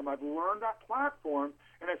system. I've learned that platform,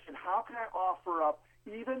 and I said, how can I offer up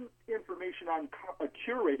even information on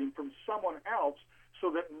curating from someone else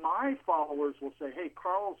so that my followers will say, hey,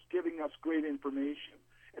 Carl's giving us great information.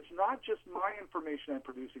 It's not just my information I'm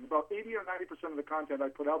producing. About 80 or 90% of the content I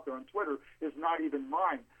put out there on Twitter is not even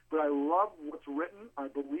mine. But I love what's written. I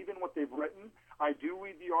believe in what they've written. I do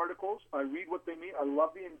read the articles. I read what they mean. I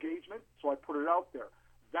love the engagement, so I put it out there.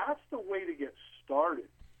 That's the way to get started.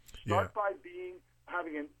 Start by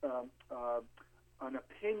having an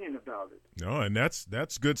opinion about it. No, and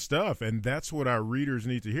that's good stuff, and that's what our readers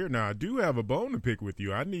need to hear. Now, I do have a bone to pick with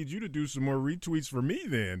you. I need you to do some more retweets for me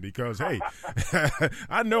then, because, hey,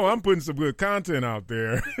 I know I'm putting some good content out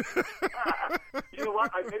there. You know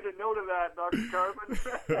what? I made a note of that, Dr.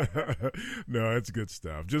 Carbon. No, it's good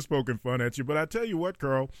stuff. Just poking fun at you. But I tell you what,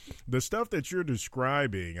 Carl, the stuff that you're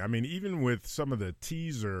describing, I mean, even with some of the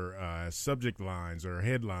teaser subject lines or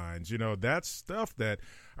headlines, you know, that's stuff that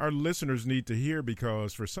our listeners need to hear,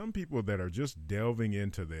 because for some people that are just delving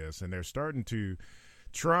into this and they're starting to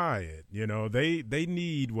try it, you know, they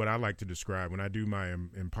need what I like to describe when I do my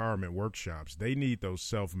empowerment workshops. They need those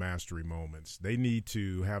self-mastery moments. They need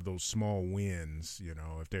to have those small wins, you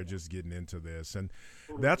know, if they're just getting into this. And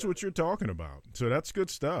that's what you're talking about. So that's good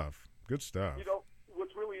stuff. Good stuff. You know,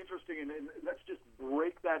 what's really interesting, and let's just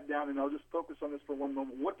break that down, and I'll just focus on this for one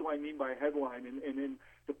moment. What do I mean by a headline? And in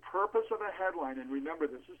the purpose of a headline, and remember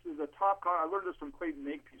this is a top I learned this from Clayton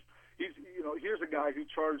Makepeace. Here's a guy who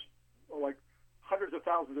charged like hundreds of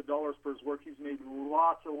thousands of dollars for his work. He's made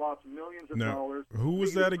lots, millions of dollars. Who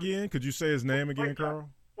was that again? Could you say his name again, Carl?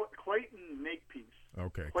 Clayton Makepeace.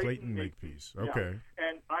 Okay, Clayton Makepeace. Okay. Yeah.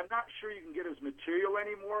 And I'm not sure you can get his material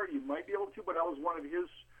anymore. You might be able to, but that was one of his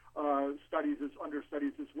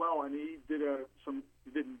understudies as well. And he did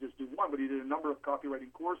he didn't just do one, but he did a number of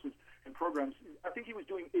copywriting courses and programs. I think he was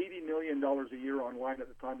doing $80 million a year online at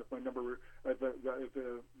the time, if my number,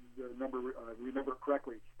 the number I remember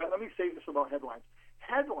correctly. But let me say this about headlines.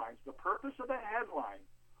 Headlines, the purpose of a headline,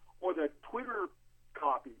 or the Twitter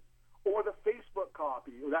copy, or the Facebook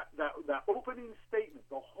copy, or that opening statement,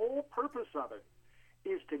 the whole purpose of it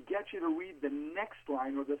is to get you to read the next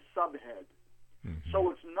line or the subhead. Mm-hmm. So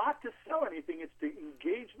it's not to sell anything, it's to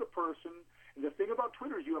engage the person. And the thing about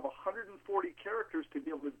Twitter is you have 140 characters to be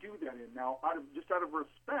able to do that in. Now, out of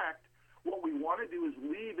respect, what we want to do is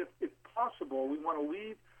leave, if possible, we want to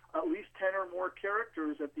leave at least 10 or more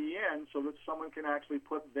characters at the end so that someone can actually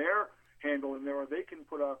put their handle in there, or they can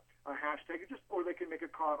put a hashtag, or they can make a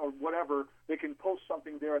comment or whatever. They can post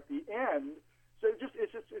something there at the end. So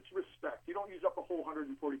it's respect. You don't use up a whole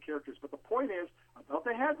 140 characters. But the point is, about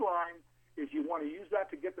the headline, is you want to use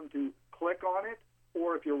that to get them to click on it,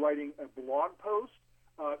 or if you're writing a blog post,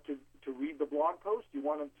 to read the blog post, you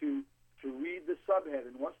want them to read the subhead.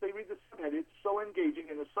 And once they read the subhead, it's so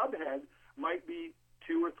engaging, and the subhead might be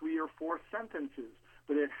 2 or 3 or 4 sentences.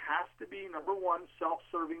 But it has to be, number one,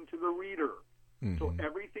 self-serving to the reader. Mm-hmm. So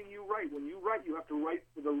everything you write, when you write, you have to write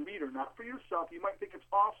for the reader, not for yourself. You might think it's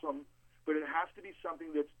awesome, but it has to be something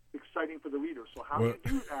that's exciting for the reader. So how do you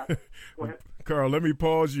do that? Go ahead. Carl, let me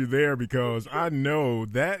pause you there because I know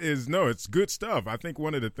it's good stuff. I think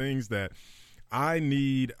one of the things that I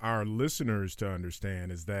need our listeners to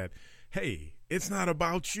understand is that, hey, it's not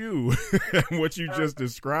about you, what you just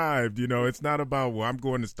described. It's not about, well, I'm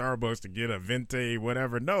going to Starbucks to get a venti,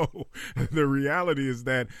 whatever. No, the reality is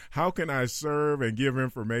that how can I serve and give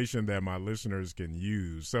information that my listeners can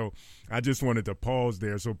use? So I just wanted to pause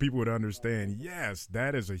there so people would understand, yes,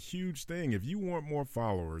 that is a huge thing. If you want more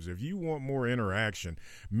followers, if you want more interaction,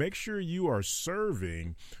 make sure you are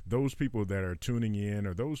serving those people that are tuning in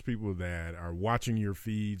or those people that are watching your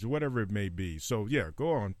feeds, whatever it may be. So, yeah,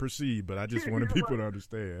 go on, proceed, but I just wanted people to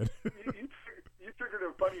understand. You triggered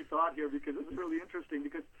a funny thought here because this is really interesting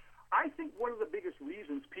because I think one of the biggest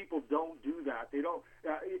reasons people don't do that, they don't.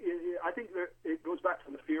 I think that it goes back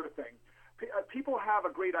to the fear thing. People have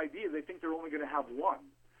a great idea. They think they're only going to have one.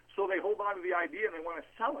 So they hold on to the idea and they want to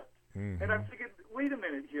sell it. Mm-hmm. And I'm thinking, wait a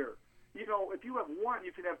minute here. If you have one,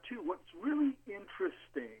 you can have two. What's really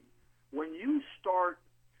interesting, when you start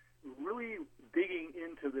really digging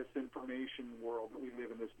into this information world that we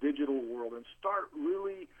live in, this digital world, and start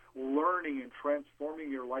really learning and transforming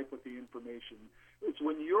your life with the information, it's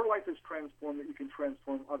when your life is transformed that you can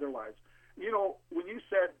transform other lives. When you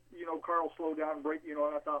said, Carl, slow down, break, and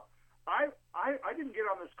I thought, I didn't get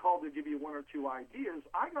on this call to give you 1 or 2 ideas.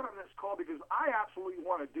 I got on this call because I absolutely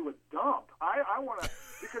want to do a dump. I want to,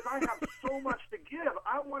 because I have so much to give.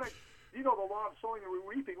 I want to, the law of sowing and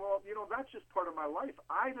reaping. Well, that's just part of my life.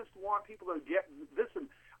 I just want people to get this.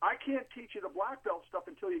 And I can't teach you the black belt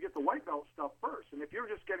stuff until you get the white belt stuff first. And if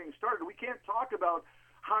you're just getting started, we can't talk about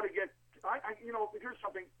how to get, here's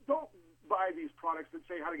something. Don't buy these products that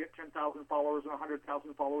say how to get 10,000 followers and 100,000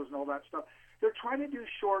 followers and all that stuff. They're trying to do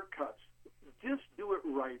shortcuts. Just do it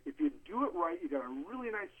right. If you do it right, you got a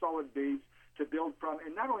really nice solid base to build from.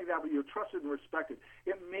 And not only that, but you're trusted and respected.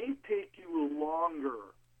 It may take you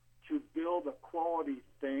longer to build a quality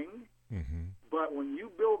thing, but when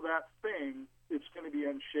you build that thing, it's going to be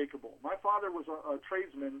unshakable. My father was a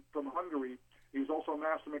tradesman from Hungary. He was also a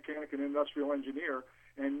master mechanic and industrial engineer,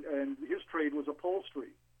 and his trade was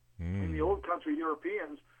upholstery. In the old country,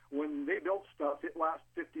 Europeans, when they built stuff, it lasts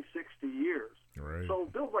 50, 60 years. Right. So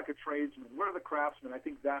build like a tradesman. We're the craftsmen. I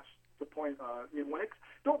think that's the point.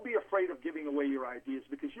 Don't be afraid of giving away your ideas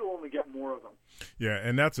because you'll only get more of them. Yeah,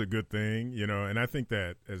 and that's a good thing, and I think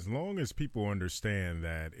that as long as people understand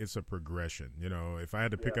that it's a progression, if I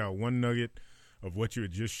had to pick out one nugget of what you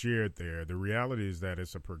had just shared there, the reality is that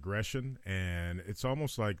it's a progression, and it's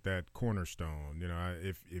almost like that cornerstone.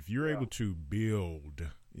 If you're able to build,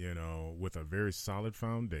 with a very solid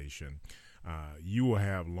foundation, you will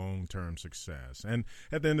have long-term success. And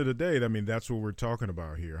at the end of the day, that's what we're talking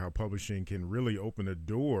about here, how publishing can really open the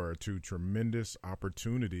door to tremendous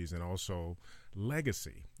opportunities and also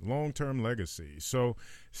legacy, long-term legacy. So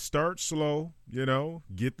start slow,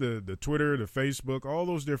 get the Twitter, the Facebook, all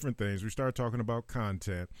those different things. We start talking about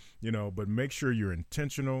content, but make sure you're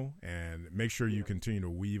intentional and make sure you continue to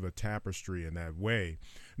weave a tapestry in that way.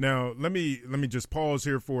 Now, let me just pause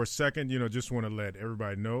here for a second. Just want to let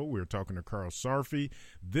everybody know we're talking to Carl Sarfy.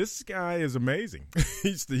 This guy is amazing.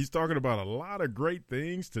 He's talking about a lot of great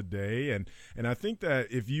things today, and I think that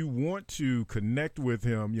if you want to connect with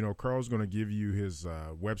him, Carl's going to give you his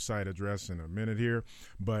website address in a minute here,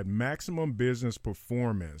 but Maximum Business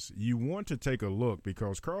Performance, you want to take a look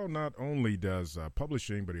because Carl not only does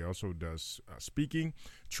publishing, but he also does speaking,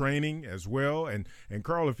 training as well. And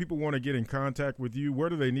Carl, if people want to get in contact with you, where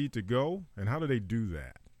do they need to go and how do they do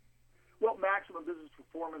that? Well,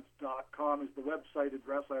 MaximumBusinessPerformance.com is the website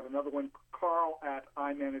address. I have another one,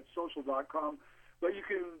 Carl@iManageSocial.com. But you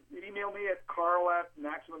can email me at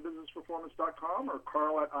Carl@MaximumBusinessPerformance.com or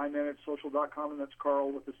Carl@iManageSocial.com, and that's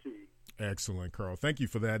Carl with a C. Excellent, Carl. Thank you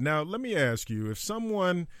for that. Now, let me ask you, if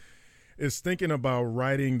someone is thinking about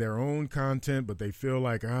writing their own content, but they feel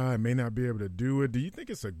like, I may not be able to do it, do you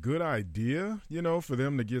think it's a good idea, for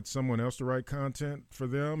them to get someone else to write content for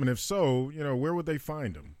them? And if so, where would they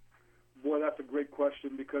find them? Boy, that's a great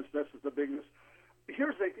question because this is the biggest.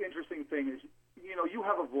 Here's the interesting thing is, you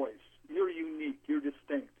have a voice. You're unique. You're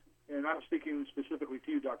distinct. and I'm speaking specifically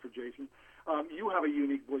to you, Dr. Jason, you have a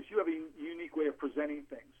unique voice. You have a unique way of presenting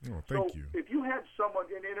things. Oh, thank you. If you had someone,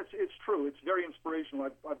 and it's true, it's very inspirational.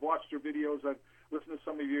 I've watched your videos. I've listened to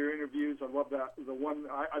some of your interviews. I love that. The one,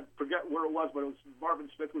 I forget where it was, but it was Marvin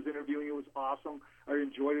Smith was interviewing. It was awesome. I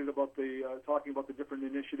enjoyed it about talking about the different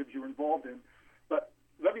initiatives you're involved in. But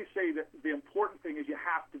let me say that the important thing is you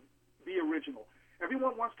have to be original.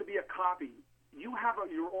 Everyone wants to be a copy. You have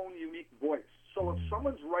your own unique voice. So if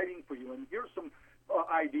someone's writing for you, and here's some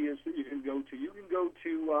ideas that you can go to. You can go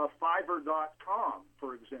to Fiverr.com,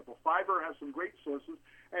 for example. Fiverr has some great sources,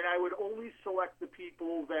 and I would only select the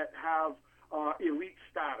people that have elite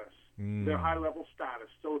status, their high-level status.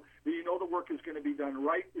 So you know the work is going to be done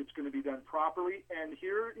right, it's going to be done properly, and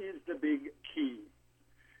here is the big key.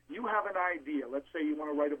 You have an idea. Let's say you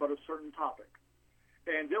want to write about a certain topic,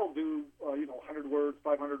 and they'll do 100 words,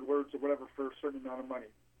 500 words, or whatever for a certain amount of money.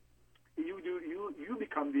 You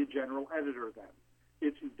become the general editor then.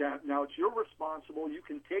 Now it's your responsible. You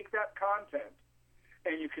can take that content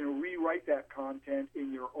and you can rewrite that content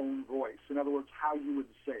in your own voice. In other words, how you would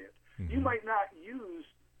say it. You might not use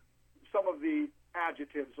some of the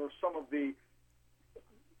adjectives or some of the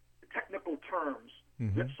technical terms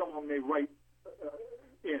that someone may write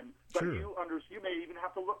in, but sure. You may even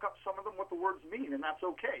have to look up some of them, what the words mean, and that's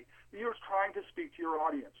okay. You're trying to speak to your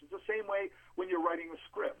audience. It's the same way when you're writing a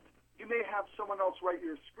script. You may have someone else write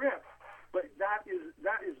your script, but that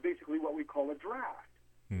is basically what we call a draft.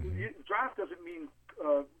 Draft doesn't mean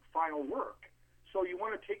final work. So you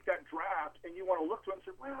want to take that draft and you want to look to it and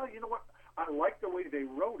say, well, you know what? I like the way they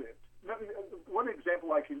wrote it. One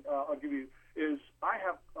example I'll give you is I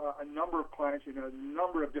have a number of clients in a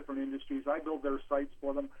number of different industries. I build their sites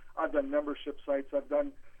for them. I've done membership sites. I've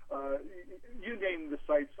done you name the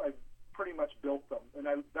sites. I've pretty much built them, and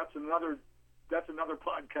that's another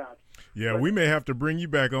podcast. Yeah, we may have to bring you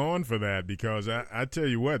back on for that because I tell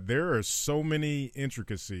you what, there are so many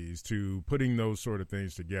intricacies to putting those sort of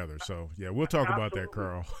things together. So, yeah, we'll talk about that,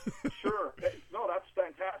 Carl. Sure. No, that's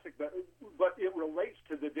fantastic. But it relates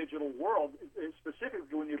to the digital world,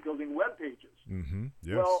 specifically when you're building web pages.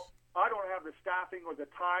 Yes. Well, I don't have the staffing or the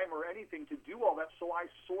time or anything to do all that, so I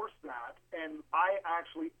source that, and I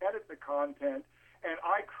actually edit the content, and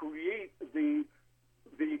I create the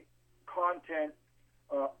content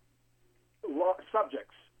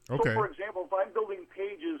subjects. Okay. So, for example, if I'm building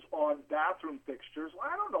pages on bathroom fixtures,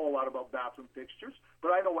 I don't know a lot about bathroom fixtures, but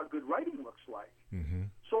I know what good writing looks like.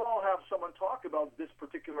 So I'll have someone talk about this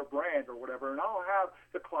particular brand or whatever, and I'll have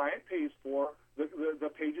the client pays for the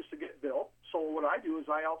pages to get built. So what I do is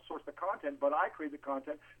I outsource the content, but I create the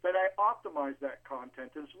content, then I optimize that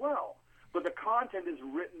content as well. But the content is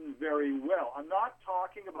written very well. I'm not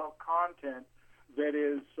talking about content that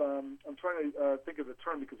is, I'm trying to think of the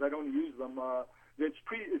term because I don't use them. It's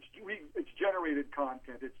generated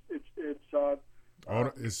content.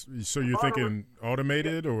 So you're thinking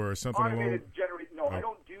automated or something automated generated? No, I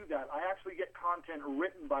don't do that. I actually get content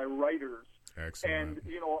written by writers. Excellent. And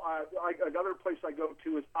another place I go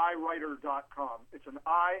to is iWriter.com. It's an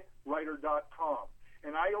iWriter.com,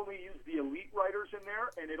 and I only use the elite writers in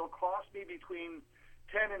there, and it'll cost me between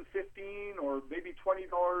 $10 and $15 or maybe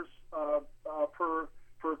 $20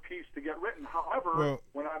 per piece to get written. However,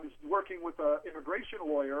 when I was working with an immigration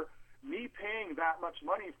lawyer, me paying that much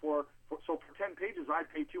money for 10 pages, I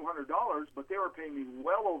pay $200, but they were paying me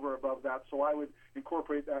well over above that, so I would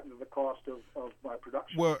incorporate that into the cost of my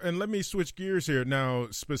production. Well, and let me switch gears here now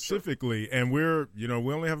specifically, sure. And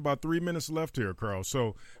we only have about 3 minutes left here, Carl.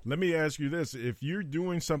 So let me ask you this. If you're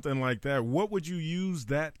doing something like that, what would you use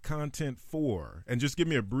that content for? And just give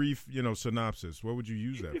me a brief, synopsis. What would you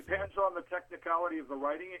use that for? It depends on the technicality of the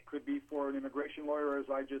writing. It could be for an immigration lawyer, as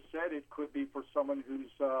I just said. It could be for someone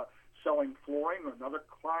who's selling flooring, another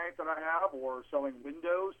client that I have, or selling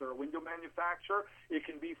windows. They're a window manufacturer. It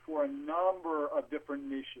can be for a number of different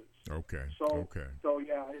niches. Okay. So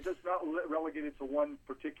yeah, it's just not relegated to one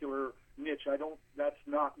particular niche. That's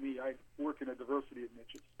not me. I work in a diversity of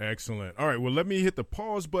niches. Excellent. All right, well, let me hit the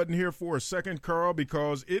pause button here for a second, Carl,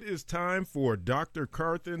 because it is time for Dr.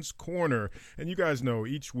 Carthen's Corner. And you guys know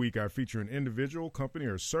each week I feature an individual, company,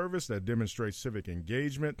 or service that demonstrates civic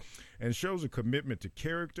engagement and shows a commitment to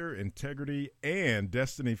character, integrity, and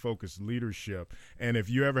destiny-focused leadership. And if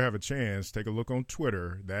you ever have a chance, take a look on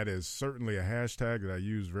Twitter. That is certainly a hashtag that I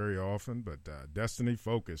use very often, but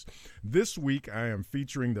destiny-focused. This week I am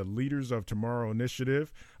featuring the Leaders of Tomorrow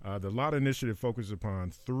initiative. The LOT initiative focuses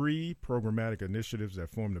upon 3 programmatic initiatives that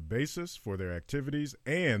form the basis for their activities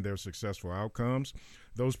and their successful outcomes.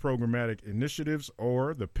 Those programmatic initiatives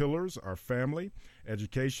or the pillars are family,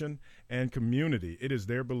 education, and community. It is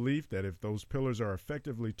their belief that if those pillars are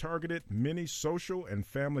effectively targeted, many social and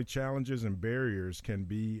family challenges and barriers can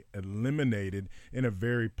be eliminated in a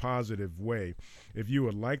very positive way. If you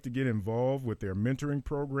would like to get involved with their mentoring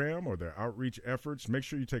program or their outreach efforts, make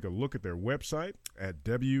sure you take a look at their website at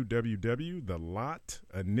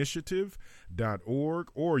www.thelotinitiative.org,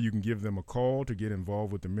 or you can give them a call to get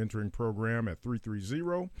involved with the mentoring program at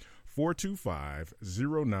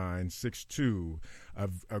 330-425-0962.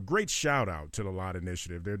 A great shout out to the Lot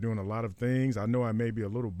Initiative. They're doing a lot of things. I know I may be a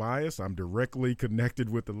little biased. I'm directly connected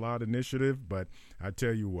with the Lot Initiative, but I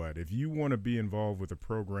tell you what, if you want to be involved with a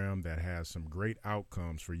program that has some great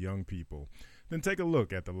outcomes for young people, then take a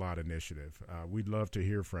look at the Lot Initiative. We'd love to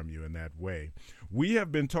hear from you in that way. We have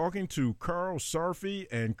been talking to Carl Sarfy,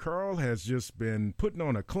 and Carl has just been putting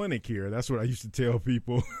on a clinic here. That's what I used to tell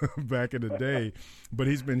people back in the day. But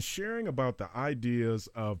he's been sharing about the ideas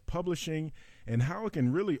of publishing and how it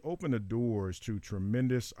can really open the doors to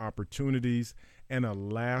tremendous opportunities and a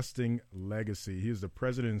lasting legacy. He is the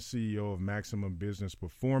president and CEO of Maximum Business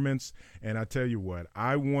Performance. And I tell you what,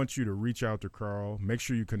 I want you to reach out to Carl. Make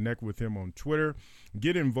sure you connect with him on Twitter.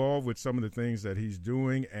 Get involved with some of the things that he's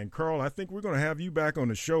doing. And Carl, I think we're going to have you back on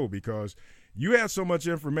the show because you had so much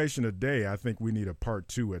information today. I think we need a part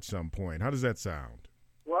 2 at some point. How does that sound?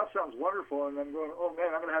 Well, that sounds wonderful, and I'm going, oh,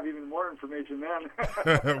 man, I'm going to have even more information then.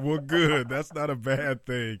 Well, good. That's not a bad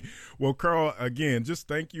thing. Well, Carl, again, just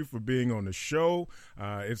thank you for being on the show.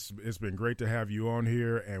 It's been great to have you on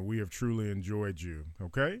here, and we have truly enjoyed you,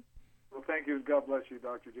 okay? Well, thank you. God bless you,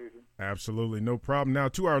 Dr. Jason. Absolutely. No problem. Now,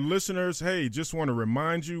 to our listeners, hey, just want to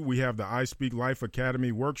remind you, we have the I Speak Life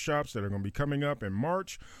Academy workshops that are going to be coming up in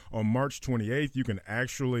March. On March 28th, you can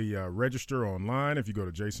actually register online if you go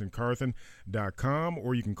to jasoncarthen.com,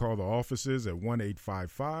 or you can call the offices at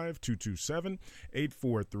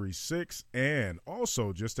 1-855-227-8436. And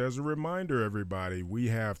also, just as a reminder, everybody, we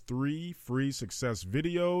have 3 free success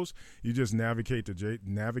videos. You just navigate to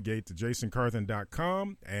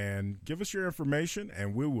jasoncarthen.com and give us your information,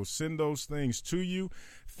 and we will send those things to you.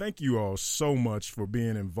 Thank you all so much for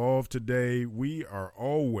being involved today. We are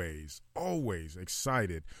always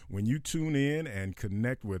excited when you tune in and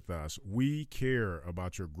connect with us. We care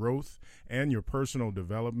about your growth and your personal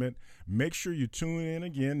development. Make sure you tune in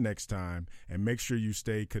again next time, and make sure you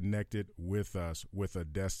stay connected with us with a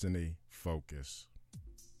destiny focus.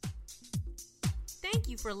 Thank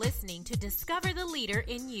you for listening to Discover the Leader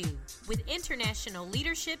in You with international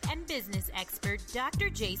leadership and business expert Dr.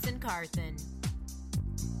 Jason Carthen.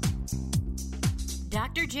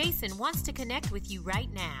 Dr. Jason wants to connect with you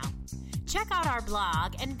right now. Check out our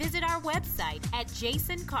blog and visit our website at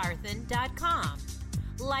jasoncarthen.com.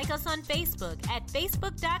 Like us on Facebook at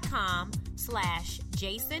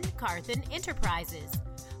facebook.com/Jason Carthen Enterprises.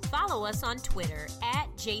 Follow us on Twitter at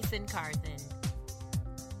Jason Carthen.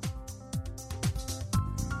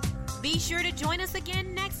 Be sure to join us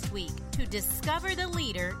again next week to discover the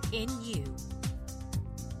leader in you.